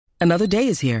Another day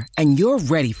is here, and you're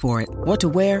ready for it. What to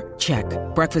wear? Check.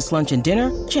 Breakfast, lunch, and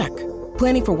dinner? Check.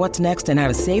 Planning for what's next and how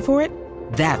to save for it?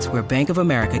 That's where Bank of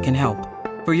America can help.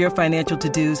 For your financial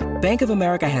to-dos, Bank of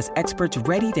America has experts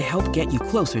ready to help get you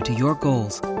closer to your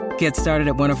goals. Get started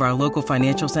at one of our local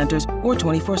financial centers or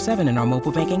 24/7 in our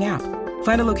mobile banking app.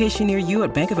 Find a location near you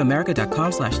at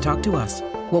bankofamerica.com/talktous.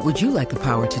 What would you like the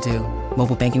power to do?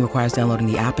 Mobile banking requires downloading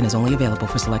the app and is only available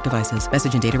for select devices.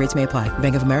 Message and data rates may apply.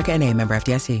 Bank of America N.A., member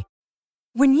FDIC.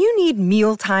 When you need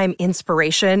mealtime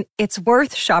inspiration, it's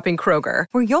worth shopping Kroger,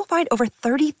 where you'll find over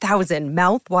 30,000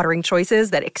 mouth-watering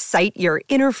choices that excite your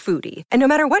inner foodie. And no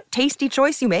matter what tasty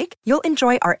choice you make, you'll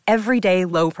enjoy our everyday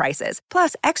low prices,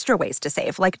 plus extra ways to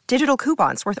save, like digital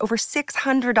coupons worth over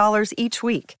 $600 each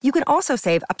week. You can also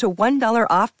save up to $1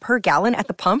 off per gallon at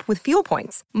the pump with fuel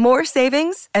points. More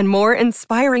savings and more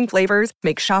inspiring flavors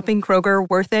make shopping Kroger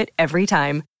worth it every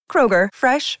time. Kroger,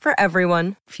 fresh for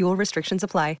everyone. Fuel restrictions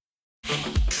apply.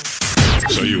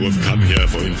 So you have come here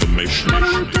for information.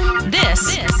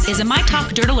 This is a My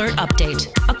Talk Dirt Alert update.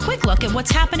 A quick look at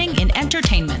what's happening in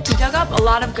entertainment. We dug up a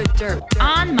lot of good dirt.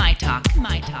 On My Talk.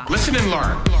 Listen and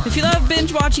learn. If you love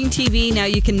binge watching TV, now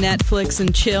you can Netflix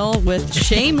and chill with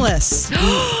Shameless.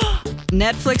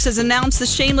 Netflix has announced the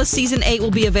Shameless Season 8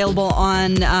 will be available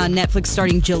on Netflix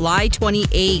starting July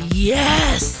 28th.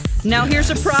 Yes! Now, here's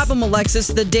a problem, Alexis.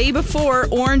 The day before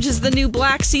Orange is the New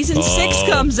Black Season 6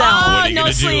 comes out. Oh,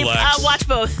 no sleep. Watch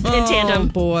both in tandem. Oh,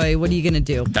 boy. What are you going to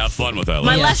do? Have fun with that.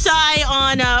 My left eye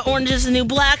on Orange is the New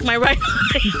Black, my right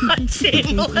eye on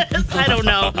Shameless. I don't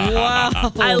know.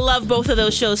 Wow. I love both of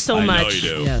those shows so much. I know you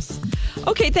do. Yes.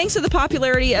 Okay, thanks to the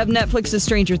popularity of Netflix's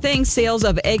Stranger Things, sales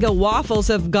of Eggo waffles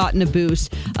have gotten a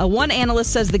boost. One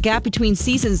analyst says the gap between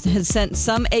seasons has sent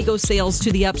some Eggo sales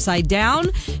to the upside down.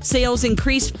 Sales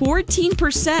increased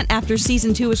 14% after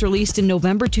season 2 was released in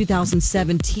November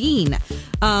 2017.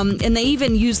 And they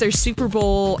even use their Super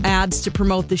Bowl ads to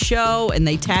promote the show, and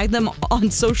they tag them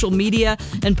on social media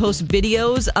and post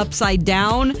videos upside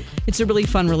down. It's a really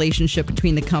fun relationship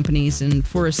between the companies, and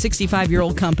for a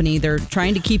 65-year-old company, they're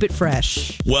trying to keep it fresh.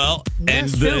 Well,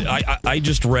 and I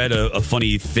just read a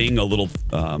funny thing, a little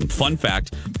fun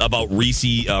fact about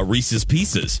Reese's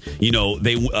Pieces. You know,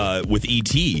 they with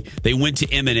E.T., they went to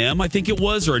M&M, I think it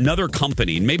was, or another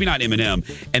company, maybe not M&M,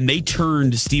 and they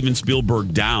turned Steven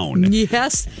Spielberg down.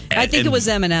 Yes, I think it was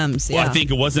M&M's. Yeah. Well, I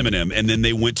think it was M&M, and then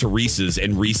they went to Reese's,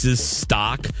 and Reese's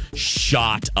stock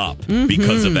shot up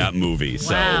because of that movie.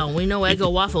 Wow, so we know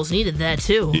Eggo waffles needed that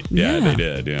too. Yeah, they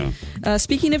did. Yeah.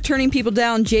 Speaking of turning people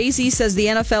down, Jay-Z says the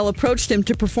NFL approached him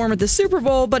to perform at the Super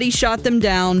Bowl, but he shot them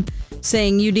down,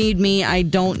 saying, "You need me, I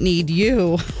don't need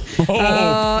you."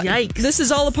 Yikes. This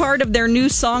is all a part of their new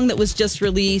song that was just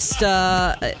released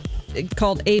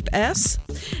called Ape S.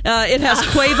 It has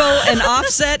Quavo and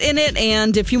Offset in it,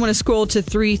 and if you want to scroll to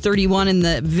 3:31 in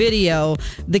the video,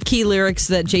 the key lyrics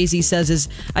that Jay-Z says is,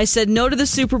 "I said no to the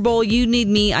Super Bowl, you need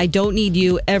me, I don't need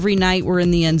you. Every night we're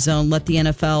in the end zone, let the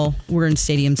NFL, we're in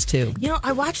stadiums too." You know,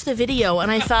 I watched the video and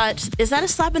I thought, is that a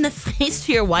slap in the face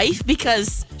to your wife?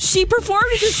 Because she performed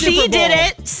at the Super Bowl. She did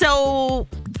it, so...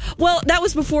 Well, that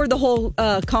was before the whole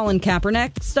Colin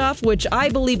Kaepernick stuff, which I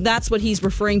believe that's what he's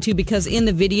referring to, because in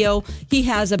the video, he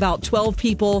has about 12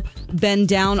 people bend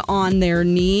down on their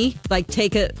knee, like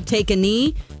take a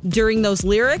knee during those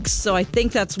lyrics. So I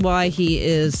think that's why he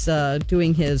is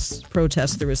doing his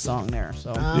protest through his song there. So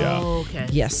okay.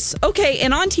 Yes. Okay,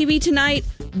 and on TV tonight,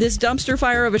 this dumpster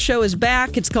fire of a show is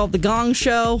back. It's called The Gong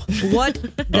Show. What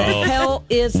the hell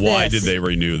is this? Why did they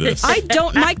renew this?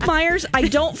 Mike Myers, I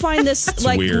don't find this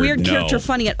weird character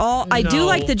funny at all. I do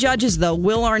like the judges, though.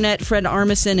 Will Arnett, Fred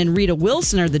Armisen, and Rita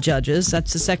Wilson are the judges.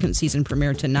 That's the second season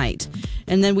premiere tonight.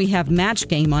 And then we have Match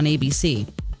Game on ABC.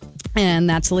 And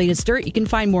that's the latest dirt. You can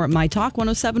find more at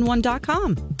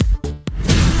mytalk1071.com.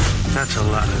 That's a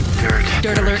lot of dirt.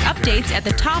 Dirt Alert updates at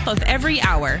the top of every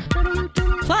hour.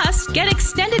 Plus, get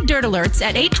extended Dirt Alerts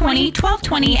at 8:20,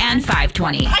 12:20, and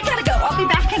 5:20. I gotta go. I'll be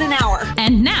back in an hour.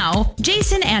 And now,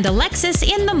 Jason and Alexis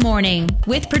in the morning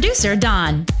with producer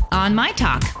Don on My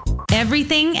Talk.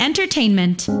 Everything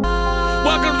Entertainment.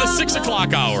 Welcome to the 6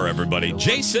 o'clock hour, everybody.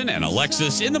 Jason and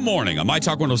Alexis in the morning on My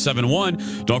Talk 1071.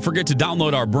 Don't forget to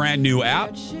download our brand new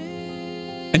app.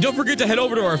 And don't forget to head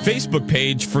over to our Facebook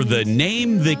page for the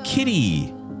Name the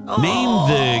Kitty. Name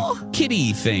the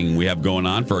Kitty thing we have going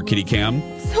on for our kitty cam.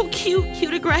 So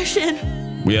cute aggression.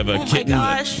 We have a kitten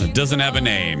that doesn't have a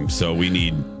name, so we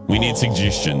need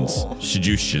suggestions.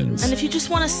 And if you just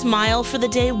want to smile for the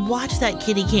day, watch that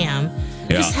kitty cam.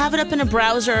 Yeah. Just have it up in a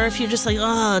browser. If you're just like,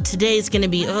 today's going to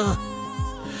be,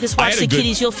 just watch the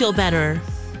kitties. You'll feel better.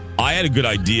 I I had a good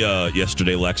idea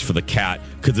yesterday, Lex, for the cat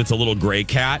because it's a little gray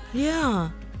cat. Yeah.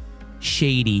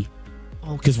 Shady.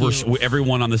 Because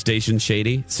everyone on the station's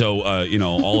shady. So,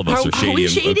 all of us are shady. Are we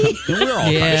shady? We're all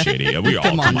kind of shady. We all,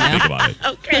 come on, think about it.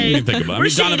 Okay. Think about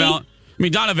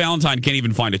it. Donna Valentine can't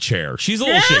even find a chair. She's a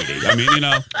little shady.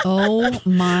 Oh,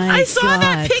 my God. I saw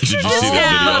that picture just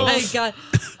now. Oh, my God.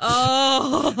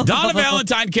 Oh. Donna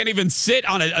Valentine can't even sit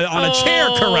on a chair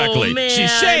correctly. Man. She's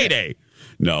shady.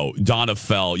 No, Donna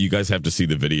fell. You guys have to see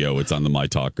the video. It's on the My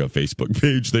Talk Facebook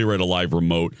page. They were at a live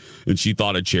remote, and she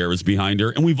thought a chair was behind her.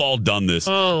 And we've all done this.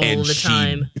 And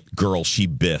she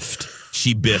biffed.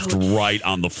 She biffed right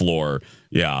on the floor.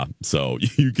 Yeah, so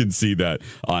you can see that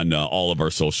on all of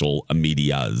our social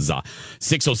medias.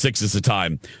 6:06 is the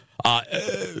time.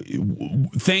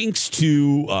 Thanks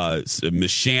to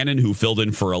Miss Shannon, who filled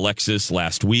in for Alexis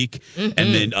last week. Mm-hmm.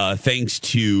 And then thanks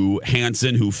to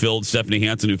Stephanie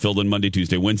Hansen, who filled in Monday,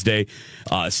 Tuesday, Wednesday.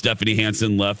 Stephanie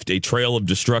Hansen left a trail of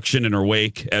destruction in her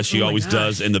wake, as she always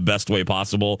does, in the best way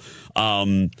possible.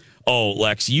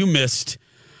 Lex, you missed...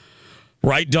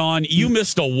 Right, Dawn? You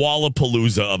missed a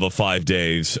Wallapalooza of a 5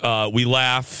 days. We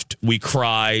laughed. We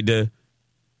cried.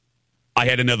 I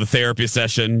had another therapy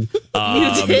session.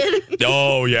 You did?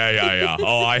 Oh, yeah.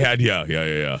 Oh, I had, yeah.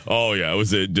 Oh, yeah, it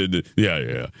was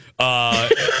yeah.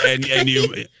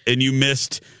 And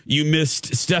you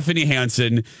missed Stephanie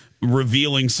Hansen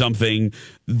revealing something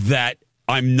that,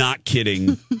 I'm not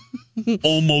kidding,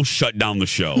 almost shut down the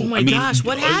show. Oh, my gosh,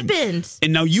 what happened?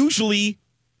 And now usually...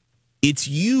 It's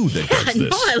you that does this.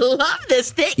 No, I love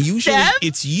this thing. Usually, Steph.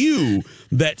 it's you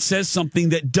that says something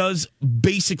that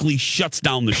basically shuts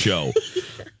down the show.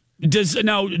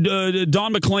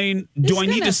 Dawn McClain, do I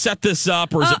need to set this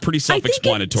up, or is it pretty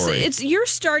self-explanatory? You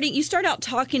start out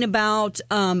talking about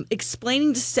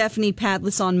explaining to Stephanie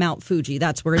Padless on Mount Fuji.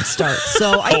 That's where it starts.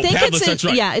 So I think that's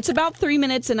right. Yeah, it's about 3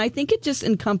 minutes, and I think it just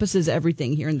encompasses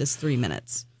everything here in this 3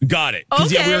 minutes. Got it.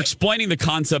 Because okay. we're explaining the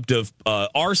concept of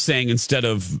our saying instead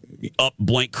of up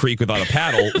Blank Creek without a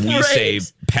paddle, we say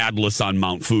Padless on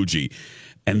Mount Fuji.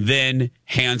 And then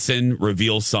Hansen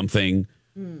reveals something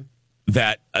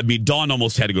that, Dawn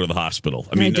almost had to go to the hospital.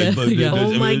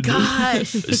 Oh my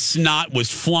gosh. Snot was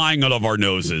flying out of our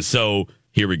noses. So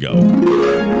here we go.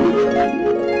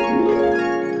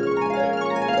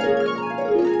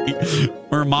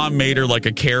 Her mom made her like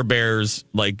a Care Bears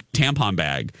tampon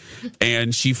bag,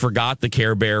 and she forgot the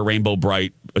Care Bear Rainbow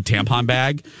Bright tampon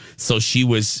bag. So she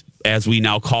was, as we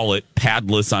now call it,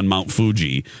 Padless on Mount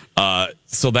Fuji.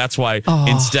 So that's why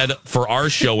instead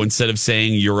of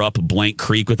saying you're up Blank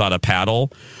Creek without a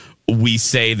paddle, we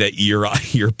say that you're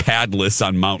Padless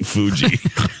on Mount Fuji.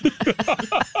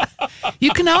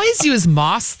 You can always use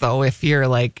moss though if you're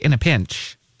in a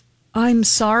pinch. I'm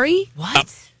sorry?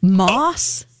 What?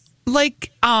 Moss?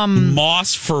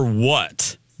 Moss for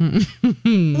what?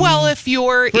 Well, if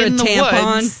you're in the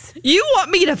tampon. woods. You want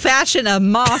me to fashion a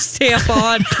moss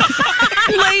tampon?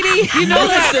 Lady, you know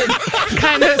that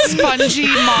kind of spongy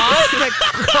moss that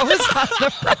grows on the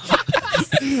rocks?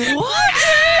 What?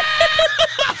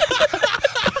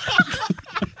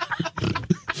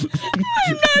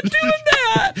 I'm not doing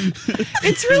that.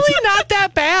 It's really not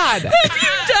that bad. Have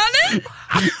you done it?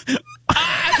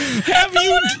 Have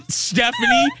you,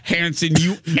 Stephanie Hansen?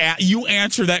 You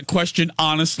answer that question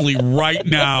honestly right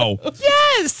now.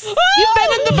 Yes, you've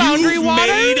been in the boundary waters.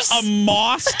 Made a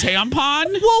moss tampon.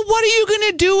 Well, what are you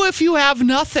gonna do if you have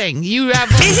nothing? You have.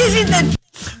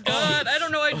 God, I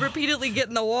don't know. I'd repeatedly get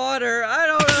in the water. I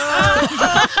don't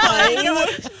know.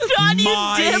 John, you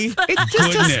dip. It's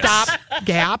just a stop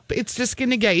gap. It's just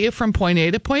going to get you from point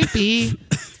A to point B.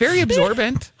 It's very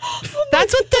absorbent.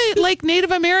 That's what the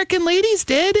Native American ladies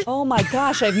did. Oh my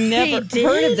gosh, I've never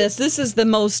heard of this. This is the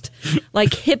most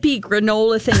hippie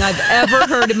granola thing I've ever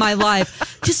heard in my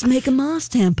life. Just make a moss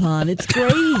tampon. It's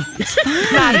great. It's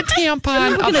fine. Not a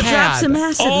tampon. We're going to drop some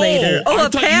acid later. I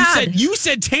thought you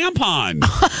said tampon.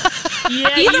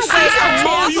 Yeah, you said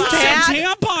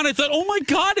tampon. I thought, oh my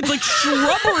God, it's like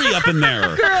shrubbery up in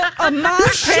there. Girl, a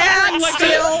moss pad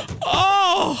still.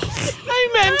 I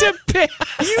meant a pad.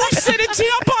 You said a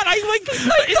tampon.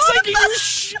 It's like you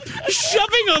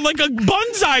shoving on a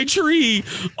bonsai tree.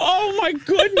 Oh my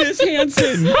goodness,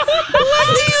 Hansen. What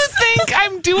do you think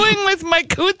I'm doing with my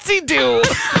cootsy doo?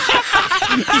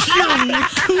 Your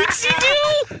cootsy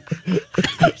doo?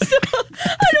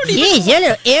 Jeez, you're a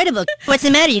little irritable. What's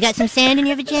the matter? You got some sand in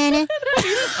your vagina?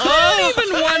 I don't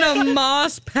even want a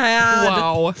moss pad.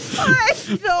 Wow.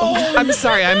 I know. I'm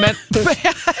sorry, I meant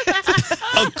pad.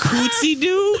 A cootsy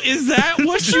doo? Is that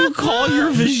what you call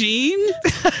your vagine?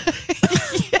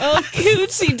 Yes. Oh,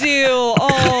 Cootsy Doo.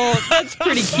 Oh, that's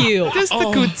pretty cute. Just the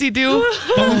Cootsy Doo.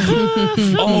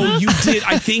 Oh, you did.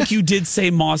 I think you did say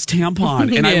Moss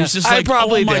tampon. And I was just I like,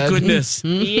 probably oh my did. goodness.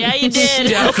 Yeah, you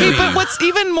did. Okay, but what's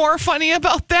even more funny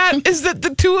about that is that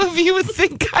the two of you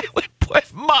think I would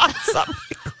put moss on my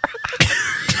crack.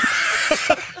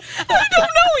 I don't know.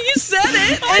 You said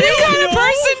it. What kind of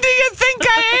person do you think I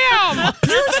am?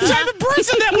 You're the type of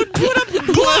person that would put a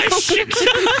bush in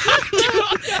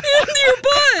your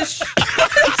bush.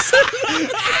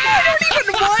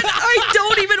 I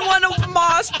don't even want a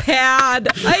moss pad.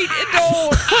 I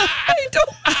don't.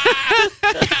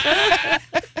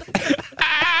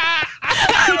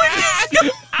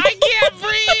 I can't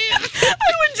breathe.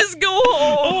 I would just go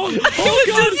home.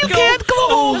 You can't go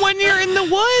home when you're in the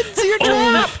woods. You're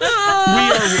trapped.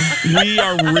 We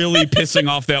are really pissing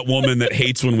off that woman that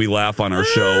hates when we laugh on our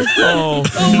show. Oh,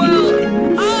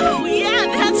 yeah,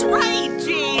 that's right,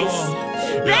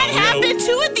 Jace. That happened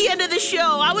too at the end of the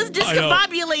show. I was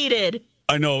discombobulated.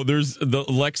 I know. There's the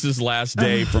Lex's last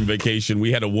day from vacation.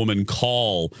 We had a woman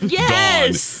call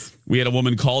Yes. Dawn. We had a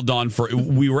woman call Dawn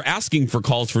we were asking for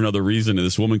calls for another reason, and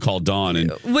this woman called Dawn.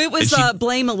 And it was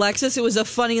blame Alexis. It was a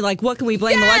funny, what can we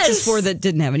blame Alexis for that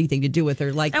didn't have anything to do with her?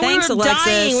 And thanks, we were Alexis.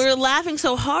 dying. We were laughing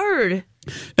so hard.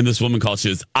 And this woman called. She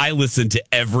says, "I listen to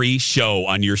every show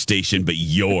on your station, but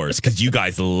yours, because you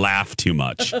guys laugh too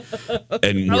much." And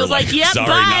I we're was like, "Yep, sorry,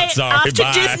 bye. not sorry, Off to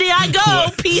bye." Disney I go.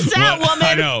 Peace out, woman.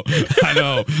 I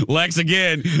know. Lex,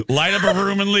 again, light up a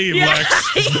room and leave,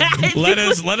 Lex.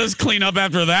 Let us clean up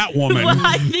after that woman. Well,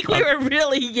 I think we were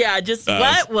really,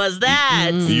 what was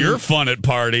that? You're fun at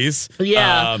parties.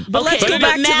 Yeah. But let's go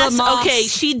back to the moss. Okay,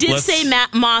 she did say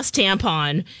moss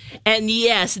tampon. And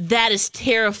yes, that is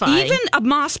terrifying. Even a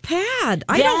moss pad.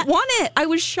 I don't want it. I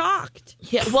was shocked.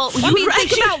 Yeah, well,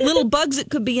 think about little bugs that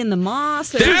could be in the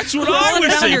moss. That's what I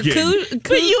was thinking.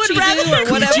 But you would rather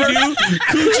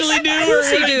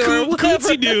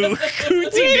Cootsy Doo.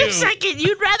 Wait a second.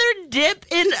 You'd rather dip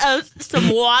in some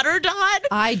water, Dawn?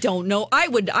 I don't know. I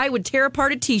would tear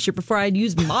apart a t-shirt before I'd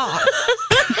use moss.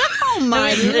 Oh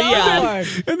my Lord.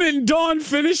 And then Dawn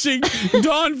finishing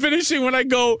when I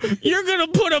go, "You're gonna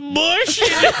put a bush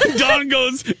in?" Dawn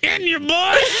goes, "In your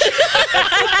bush?"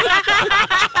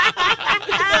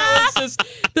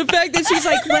 The fact that she's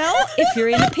like, "Well, if you're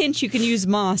in a pinch, you can use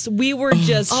moss." We were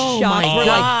just shocked. My We're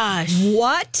gosh. like,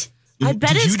 what? I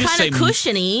bet Did it's you just kind of say-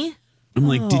 cushiony. I'm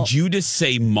like, did you just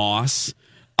say moss?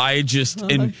 I just,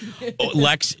 and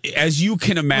Lex, as you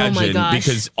can imagine,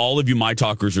 because all of you My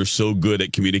Talkers are so good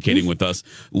at communicating with us,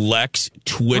 Lex,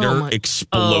 Twitter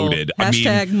exploded.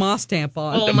 Hashtag Moss Tampon.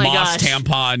 Oh my Moss gosh.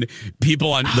 Tampon.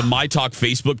 People on the My Talk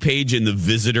Facebook page in the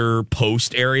visitor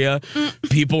post area,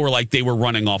 people were like, they were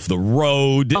running off the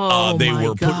road. They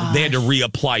had to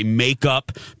reapply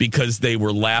makeup because they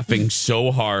were laughing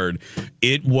so hard.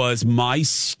 It was my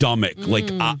stomach.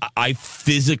 Like I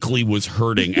physically was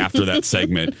hurting after that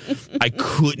segment. I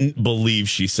couldn't believe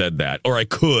she said that. Or I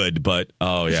could, but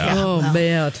Oh,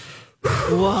 man.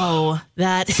 Whoa.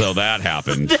 So that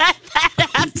happened.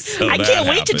 I can't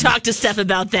wait to talk to Steph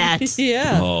about that.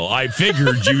 Yeah. Oh, I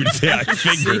figured you'd. I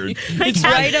figured. It's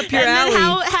right up your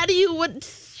alley. How do you, what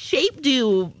shape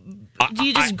do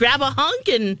you just grab a hunk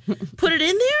and put it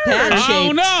in there? Pad Oh,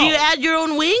 shape. no. Do you add your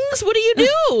own wings? What do you do?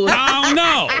 Oh,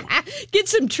 no. Get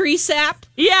some tree sap.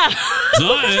 Yeah.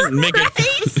 Make it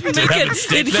stick there.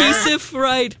 Adhesive,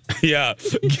 right. Yeah,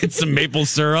 get some maple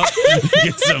syrup.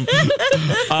 Get some.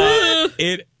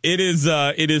 It is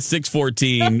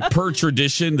 6:14 per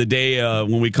tradition. The day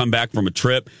when we come back from a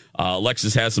trip,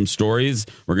 Alexis has some stories.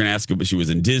 We're gonna ask if she was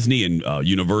in Disney and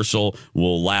Universal.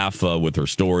 We'll laugh with her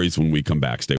stories when we come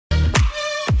back. Stay.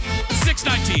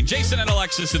 6:19. Jason and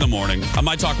Alexis in the morning. On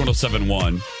My Talk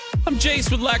 107.1. I'm Jace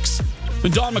with Lex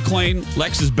and Dawn McClain.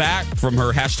 Lex is back from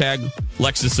her hashtag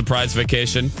Lex's surprise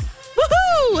vacation.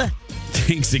 Woohoo!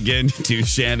 Thanks again to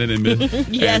Shannon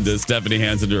and Stephanie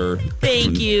Hansen.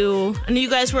 Thank you. I knew you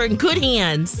guys were in good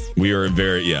hands. We are in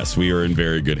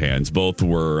very good hands. Both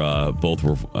were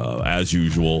as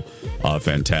usual,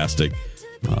 fantastic.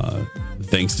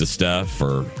 Thanks to Steph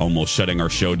for almost shutting our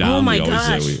show down. Oh my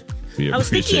gosh. We I was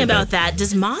thinking about that.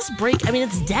 Does moss break? I mean,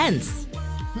 it's dense.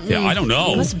 Yeah, I don't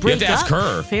know. It must You break have to ask up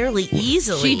her. fairly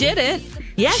easily. She did it.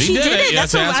 Yeah, she did it. You have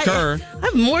That's to all ask her. I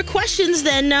have more questions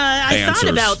than I Answers. thought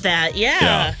about that.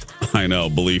 Yeah. I know.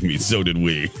 Believe me, so did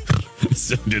we.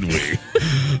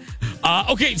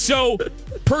 Okay, so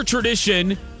per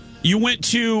tradition, you went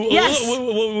to. Yes.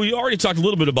 We already talked a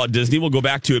little bit about Disney. We'll go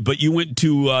back to it, but you went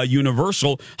to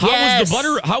Universal.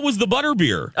 How was the butter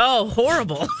beer? Oh,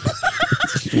 horrible.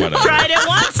 Whatever. Tried it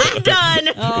once and done.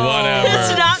 Whatever.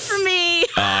 It's not for me.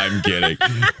 I'm kidding.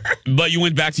 But you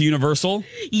went back to Universal?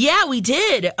 Yeah, we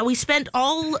did. We spent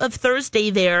all of Thursday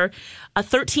there,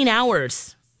 13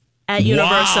 hours at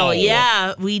Universal. Wow.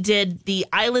 Yeah, we did the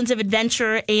Islands of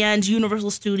Adventure and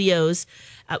Universal Studios.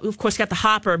 We, of course, got the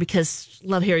Hopper because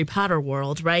love Harry Potter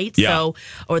world, right? Yeah. So,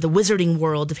 or the Wizarding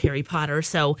World of Harry Potter.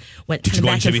 So went Did you go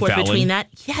on back Jimmy and forth Fallon? between that.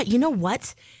 Yeah, you know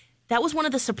what? That was one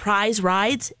of the surprise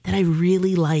rides that I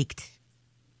really liked.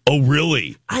 Oh,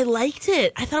 really? I liked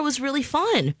it. I thought it was really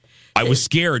fun. I was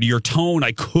scared. Your tone,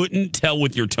 I couldn't tell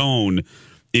with your tone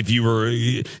if you were.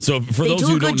 So for They those do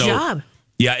who a don't good know, job.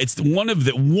 yeah, it's one of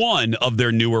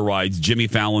their newer rides, Jimmy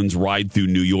Fallon's Ride Through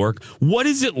New York. What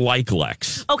is it like,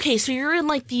 Lex? Okay, so you're in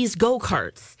like these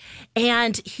go-karts,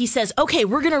 and he says, okay,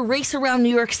 we're going to race around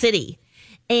New York City.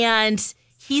 And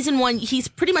he's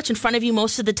pretty much in front of you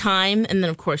most of the time. And then,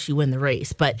 of course, you win the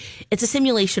race. But it's a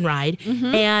simulation ride,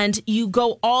 and you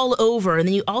go all over. And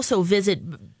then you also visit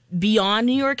beyond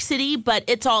New York City, but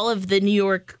it's all of the New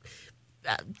York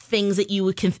things that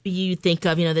you think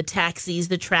of, the taxis,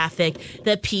 the traffic,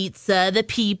 the pizza, the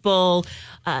people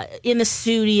in the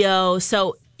studio.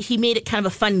 So he made it kind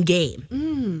of a fun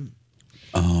game.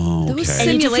 Oh, okay. Those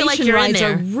And you do feel like simulation you're in rides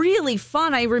there. are really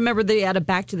fun. I remember they had a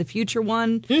Back to the Future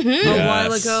one a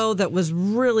while ago that was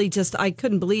really just, I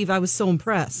couldn't believe. I was so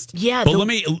impressed. Yeah. But let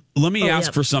me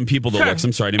ask for some people, though, Sure. Lex.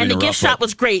 I'm sorry, I didn't And mean the to gift interrupt, shop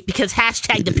was great because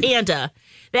hashtag the panda.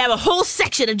 They have a whole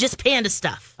section of just panda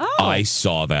stuff. Oh. I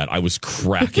saw that. I was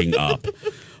cracking up.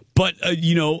 But,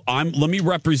 let me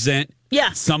represent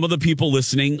some of the people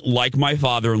listening, like my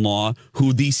father-in-law,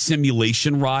 who these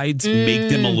simulation rides make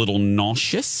them a little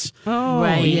nauseous. Oh,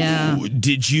 Right. yeah.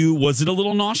 Was it a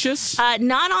little nauseous?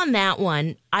 Not on that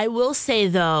one. I will say,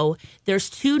 though, there's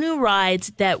 2 new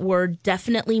rides that were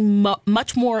definitely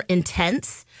much more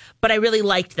intense, but I really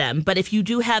liked them. But if you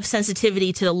do have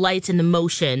sensitivity to the lights and the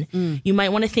motion, you might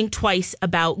want to think twice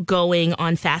about going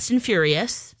on Fast and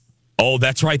Furious. Oh,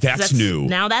 that's right. That's new.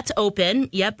 Now that's open.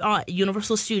 Yep,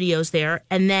 Universal Studios there.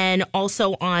 And then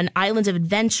also on Islands of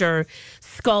Adventure,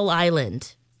 Skull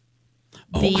Island.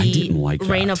 I didn't like that.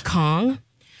 Reign of Kong.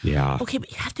 Yeah. Okay,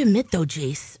 but you have to admit, though,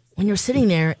 Jace, when you're sitting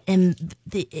there and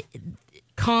the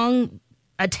Kong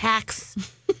attacks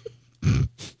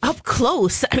up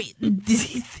close, I mean,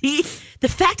 the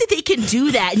fact that they can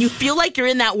do that and you feel like you're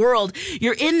in that world,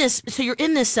 you're in this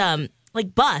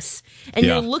like bus, and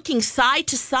you're looking side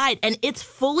to side, and it's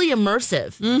fully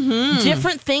immersive.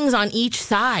 Different things on each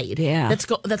side. Yeah,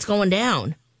 that's going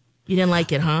down. You didn't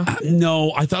like it, huh?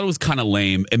 No, I thought it was kind of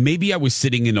lame, and maybe I was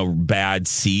sitting in a bad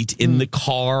seat in the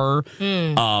car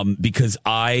because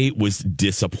I was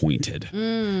disappointed.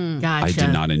 Gotcha. I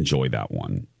did not enjoy that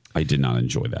one. I did not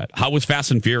enjoy that. How was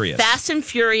Fast and Furious? Fast and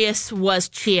Furious was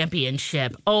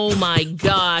championship. Oh my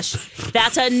gosh.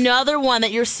 That's another one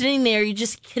that you're sitting there. You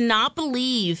just cannot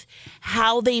believe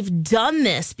how they've done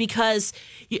this because,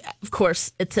 of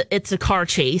course, it's a car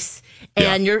chase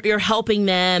and you're helping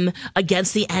them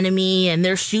against the enemy and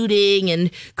they're shooting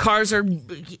and cars are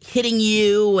hitting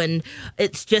you and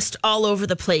it's just all over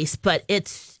the place. But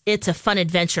it's a fun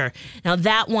adventure. Now,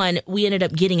 that one, we ended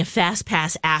up getting a fast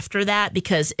pass after that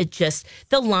because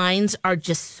the lines are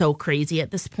just so crazy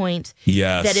at this point.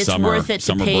 Yes, that it's worth it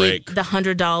to pay break. the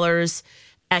 $100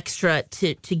 extra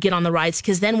to get on the rides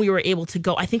because then we were able to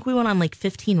go. I think we went on like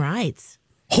 15 rides.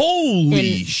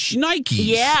 Holy shnikes.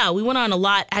 Yeah, we went on a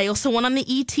lot. I also went on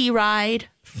the E.T. ride.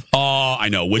 Oh, I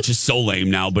know, which is so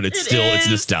lame now, but it's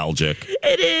nostalgic.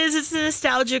 It is. It's a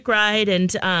nostalgic ride.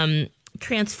 And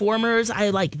Transformers, I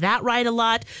like that ride a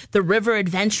lot. The River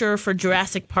Adventure for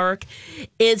Jurassic Park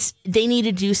they need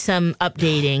to do some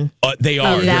updating. They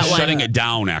are. They're that shutting one. it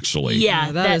down, actually.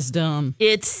 Yeah, that is dumb.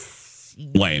 It's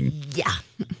lame. Yeah.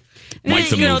 Like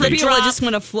the the movie. people that just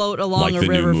want to float along Like a the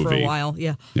new river for movie. a while.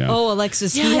 Yeah. Yeah. Oh,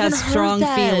 Alexis, Yeah, he I has haven't heard strong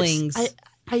that. feelings.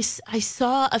 I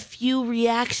saw a few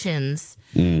reactions.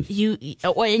 And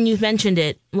you mentioned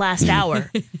it last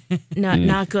hour.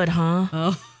 Not good, huh?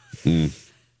 Oh.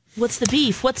 What's the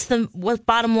beef? What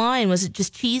bottom line? Was it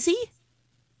just cheesy?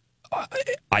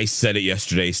 I said it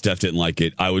yesterday. Steph didn't like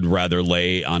it. I would rather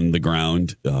lay on the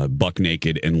ground, buck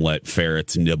naked, and let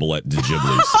ferrets nibble at the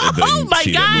Ghibli's than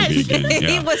see that movie again.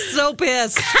 He Yeah. was so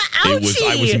pissed. I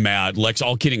was mad. Lex,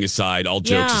 all kidding aside, all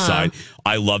jokes Yeah. aside,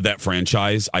 I love that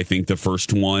franchise. I think the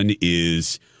first one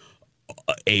is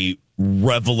a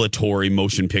revelatory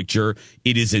motion picture.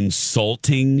 It is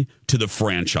insulting to the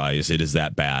franchise. It is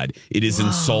that bad. It is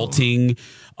insulting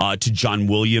to John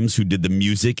Williams, who did the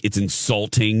music. It's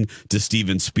insulting to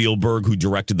Steven Spielberg, who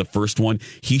directed the first one.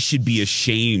 He should be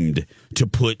ashamed to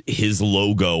put his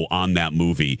logo on that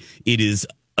movie. It is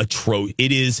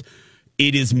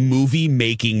it is movie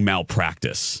making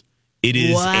malpractice. It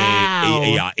is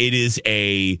Wow. it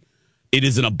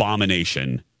is an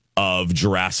abomination of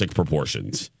Jurassic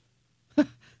proportions.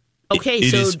 Okay,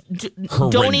 It so is don't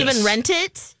horrendous. even rent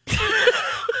it?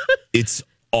 It's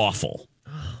awful.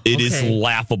 It is Okay.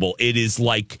 laughable. It is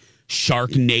like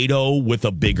Sharknado with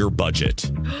a bigger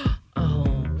budget.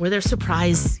 Were there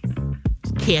surprise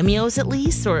cameos at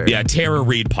least? Or Yeah, Tara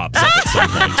Reid pops up at some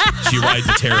point. She rides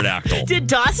a pterodactyl. did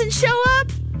Dawson show up?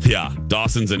 Yeah,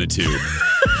 Dawson's in it too.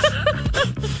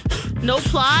 No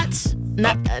plot?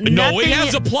 No, nothing? it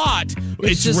has a plot.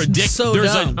 It's just ridiculous. so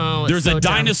there's dumb. It's so a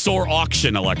dumb. dinosaur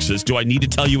auction, Alexis. Do I need to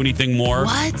tell you anything more?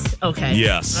 What? Okay.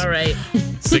 Yes. All right.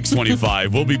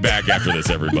 6:25. We'll be back after this,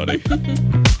 everybody.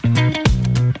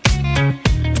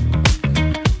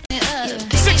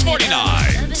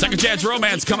 6:49. Second Chance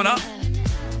Romance coming up.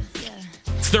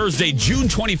 It's Thursday, June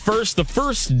 21st, the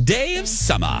first day of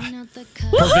summer.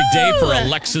 Perfect day for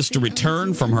Alexis to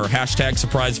return from her hashtag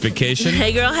surprise vacation.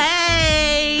 Hey, girl.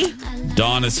 Hey.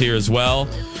 Dawn is here as well.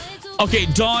 Okay,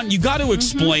 Dawn, you got to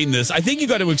explain this. I think you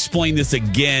got to explain this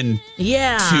again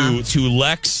Yeah. to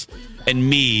Lex and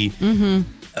me.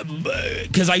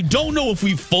 Because I don't know if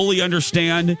we fully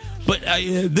understand, but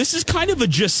this is kind of a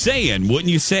just saying, wouldn't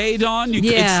you say, Dawn?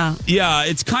 Yeah.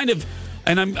 It's kind of,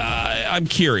 and I'm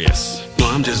curious. Well,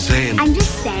 I'm just saying. I'm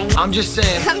just saying. I'm just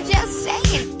saying. I'm just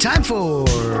saying. Time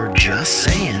for Just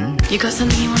Saying. You got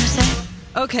something you want to say?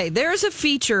 Okay, there's a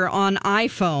feature on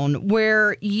iPhone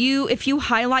where if you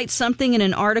highlight something in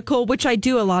an article, which I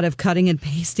do a lot of cutting and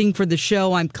pasting for the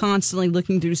show, I'm constantly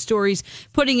looking through stories,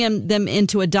 putting them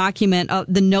into a document,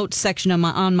 the notes section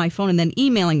on my phone, and then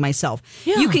emailing myself.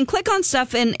 Yeah. You can click on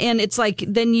stuff, and it's like,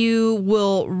 then you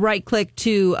will right click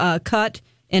to cut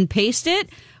and paste it.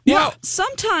 Yeah. Well,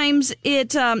 sometimes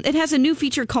it has a new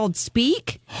feature called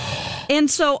Speak, and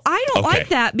so I don't Okay. like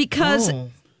that because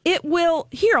it will.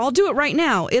 Here, I'll do it right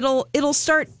now. It'll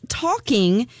start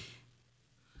talking.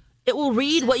 It will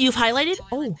read what you've highlighted.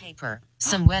 Toilet paper,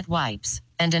 some wet wipes,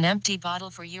 and an empty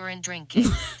bottle for urine drinking.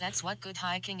 That's what good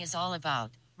hiking is all about,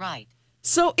 right?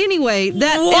 So anyway,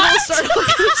 that What?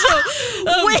 it'll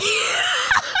start.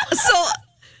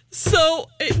 So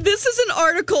this is an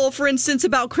article, for instance,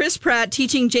 about Chris Pratt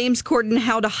teaching James Corden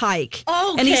how to hike.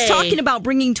 And he's Okay. talking about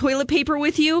bringing toilet paper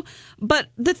with you. But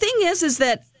the thing is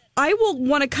that I will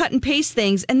want to cut and paste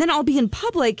things, and then I'll be in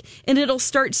public, and it'll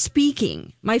start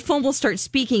speaking. My phone will start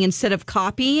speaking instead of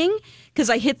copying because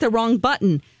I hit the wrong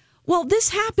button. Well, this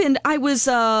happened. I was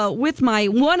with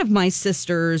one of my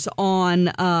sisters on.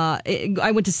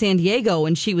 I went to San Diego,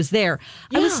 and she was there.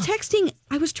 I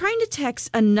was trying to text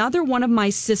another one of my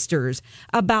sisters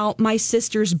about my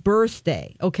sister's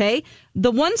birthday. Okay,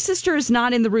 the one sister is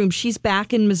not in the room; she's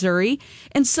back in Missouri,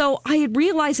 and so I had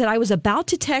realized that I was about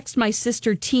to text my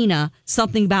sister Tina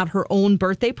something about her own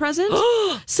birthday present.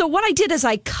 So what I did is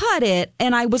I cut it,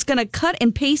 and I was going to cut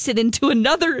and paste it into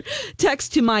another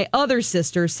text to my other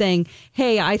sister saying,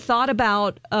 "Hey, I thought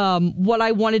about what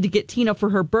I wanted to get Tina for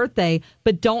her birthday,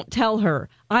 but don't tell her.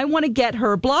 I want to get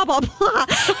her blah, blah, blah."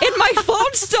 And my phone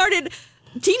started,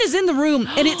 Tina's in the room,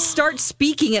 and it starts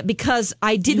speaking it because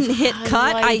I didn't hit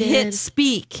cut. I hit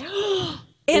speak.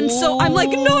 And so I'm like,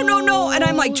 no. And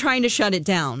I'm like trying to shut it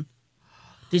down.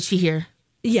 Did she hear?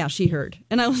 Yeah, she heard.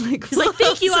 And I was like, She's like,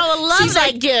 thank you. I would love She's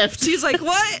that like- gift. She's like,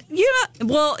 what?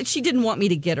 Well, she didn't want me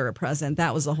to get her a present.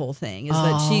 That was the whole thing. Is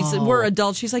that we're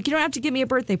adults. She's like, you don't have to give me a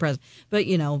birthday present. But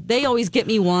they always get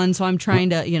me one, so I'm trying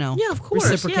to, Yeah, of course.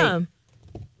 reciprocate. Yeah.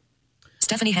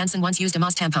 Stephanie Hansen once used a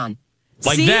Moss tampon.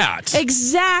 Like See? that.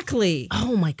 Exactly.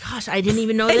 Oh my gosh, I didn't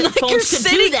even know And that like phones could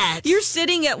do that. You're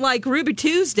sitting at like Ruby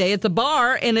Tuesday at the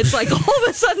bar, and it's like all of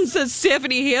a sudden says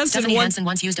Stephanie Hansen. Stephanie Hansen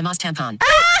once used a Moss tampon.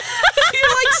 You're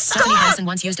like, Stephanie stop. Hansen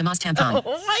once used a Moss tampon.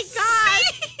 Oh my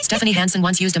god. Stephanie Hansen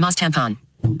once used a Moss tampon.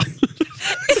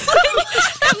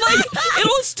 And like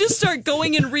it'll just start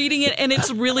going and reading it, and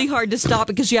it's really hard to stop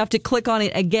because you have to click on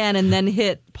it again and then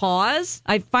hit pause.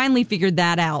 I finally figured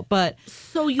that out, but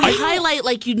So you highlight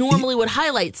like you normally would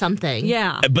highlight something.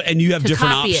 yeah. And you have To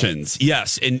different copy it. options.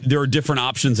 Yes, and there are different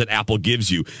options that Apple gives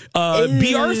you.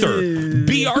 B.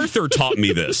 Arthur taught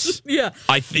me this. Yeah.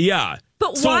 Yeah.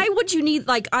 But So- why would you need,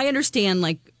 like, I understand,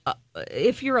 like,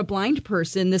 if you're a blind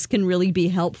person, this can really be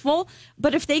helpful.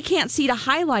 But if they can't see to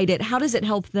highlight it, how does it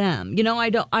help them? I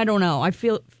don't know. I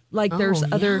feel like there's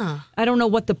other, I don't know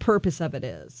what the purpose of it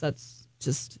is. That's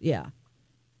just, yeah.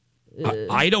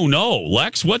 I don't know,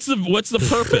 Lex. What's the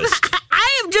purpose?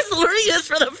 I am just learning this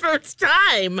for the first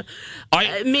time.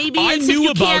 Maybe I it's knew if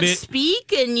you about can't it.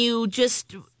 speak and you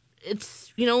just,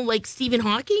 it's, like Stephen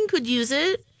Hawking could use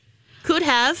it. Could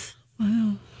have.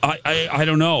 I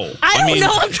don't know. I don't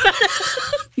know. I'm trying to...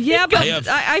 Yeah, but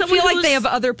I feel like they have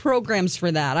other programs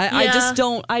for that. I just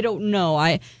don't. I don't know.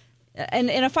 And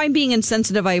if I'm being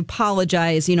insensitive, I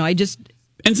apologize. I just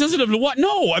insensitive to what?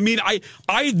 No, I mean,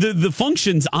 the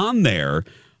functions on there.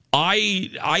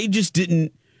 I just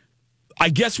didn't. I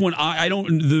guess when I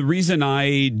don't. The reason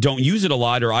I don't use it a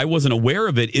lot, or I wasn't aware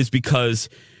of it, is because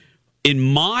in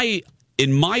my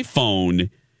phone,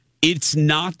 it's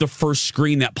not the first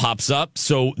screen that pops up.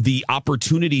 So the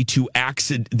opportunity to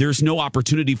there's no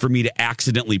opportunity for me to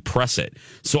accidentally press it.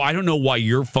 So I don't know why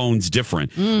your phone's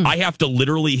different. I have to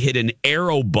literally hit an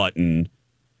arrow button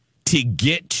to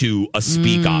get to a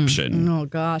speak option. Oh,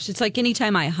 gosh. It's like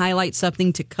anytime I highlight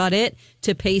something to cut it,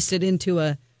 to paste it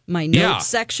into my notes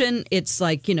section, it's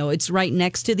like, it's right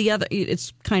next to the other.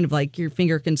 It's kind of like your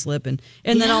finger can slip. And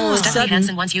then all of a Stephanie sudden...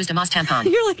 Hansen once used a Moss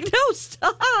tampon. You're like, no,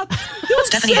 stop. Don't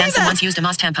Stephanie Hansen once used a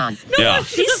Moss tampon. No,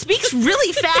 she speaks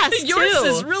really fast, Yours too.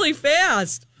 is really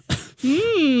fast.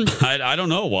 I don't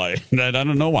know why. I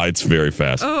don't know why it's very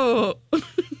fast. Oh.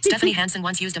 Stephanie Hansen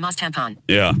once used a Moss tampon.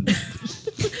 Yeah.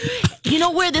 You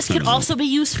know where this could also be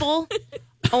useful?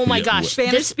 Oh, my gosh.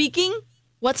 Spanish speaking?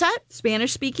 What's that?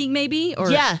 Spanish speaking, maybe?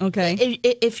 Or yeah. Okay.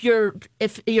 If you're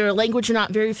a language you're not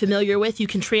very familiar with, you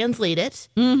can translate it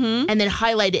and then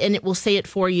highlight it, and it will say it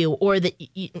for you. Or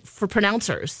for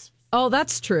pronouncers. Oh,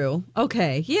 that's true.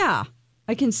 Okay. Yeah,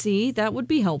 I can see that would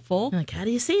be helpful. Like, how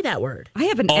do you say that word? I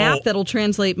have an app that'll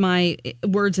translate my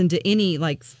words into any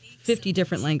 50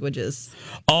 different languages.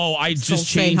 Oh, I just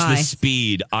changed the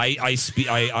speed.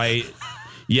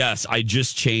 Yes, I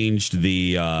just changed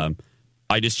the.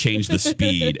 I just changed the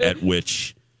speed at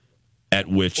which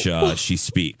she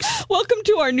speaks. Welcome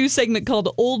to our new segment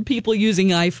called "Old People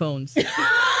Using iPhones." It's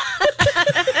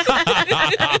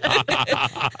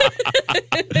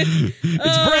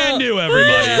brand new,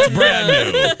 everybody. It's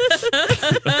brand new.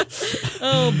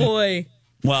 Oh boy.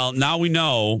 Well, now we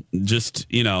know. Just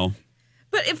But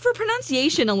for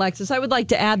pronunciation, Alexis, I would like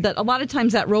to add that a lot of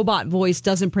times that robot voice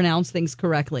doesn't pronounce things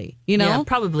correctly. Yeah,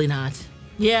 probably not.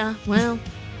 Yeah, well.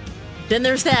 Then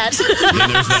there's that.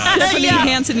 Stephanie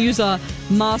Hansen use a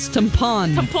Moss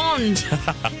tampon. Tampon.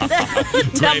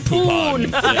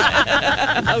 Tampon.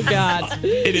 Oh, God.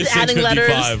 It is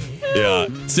 6:55. Yeah,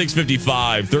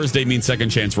 6:55. Thursday means Second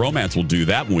Chance Romance. We'll do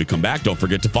that when we come back. Don't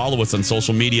forget to follow us on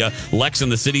social media. Lex in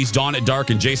the Cities, Dawn at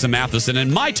Dark, and Jason Matheson,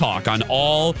 and My Talk on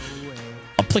all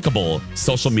applicable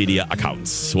social media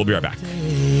accounts. We'll be right back.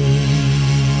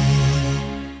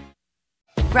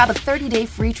 Grab a 30-day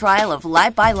free trial of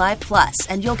Live by Live Plus,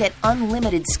 and you'll get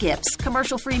unlimited skips,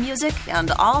 commercial-free music,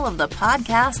 and all of the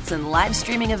podcasts and live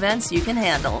streaming events you can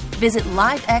handle. Visit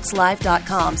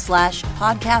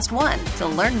livexlive.com/podcast1 to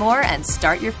learn more and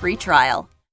start your free trial.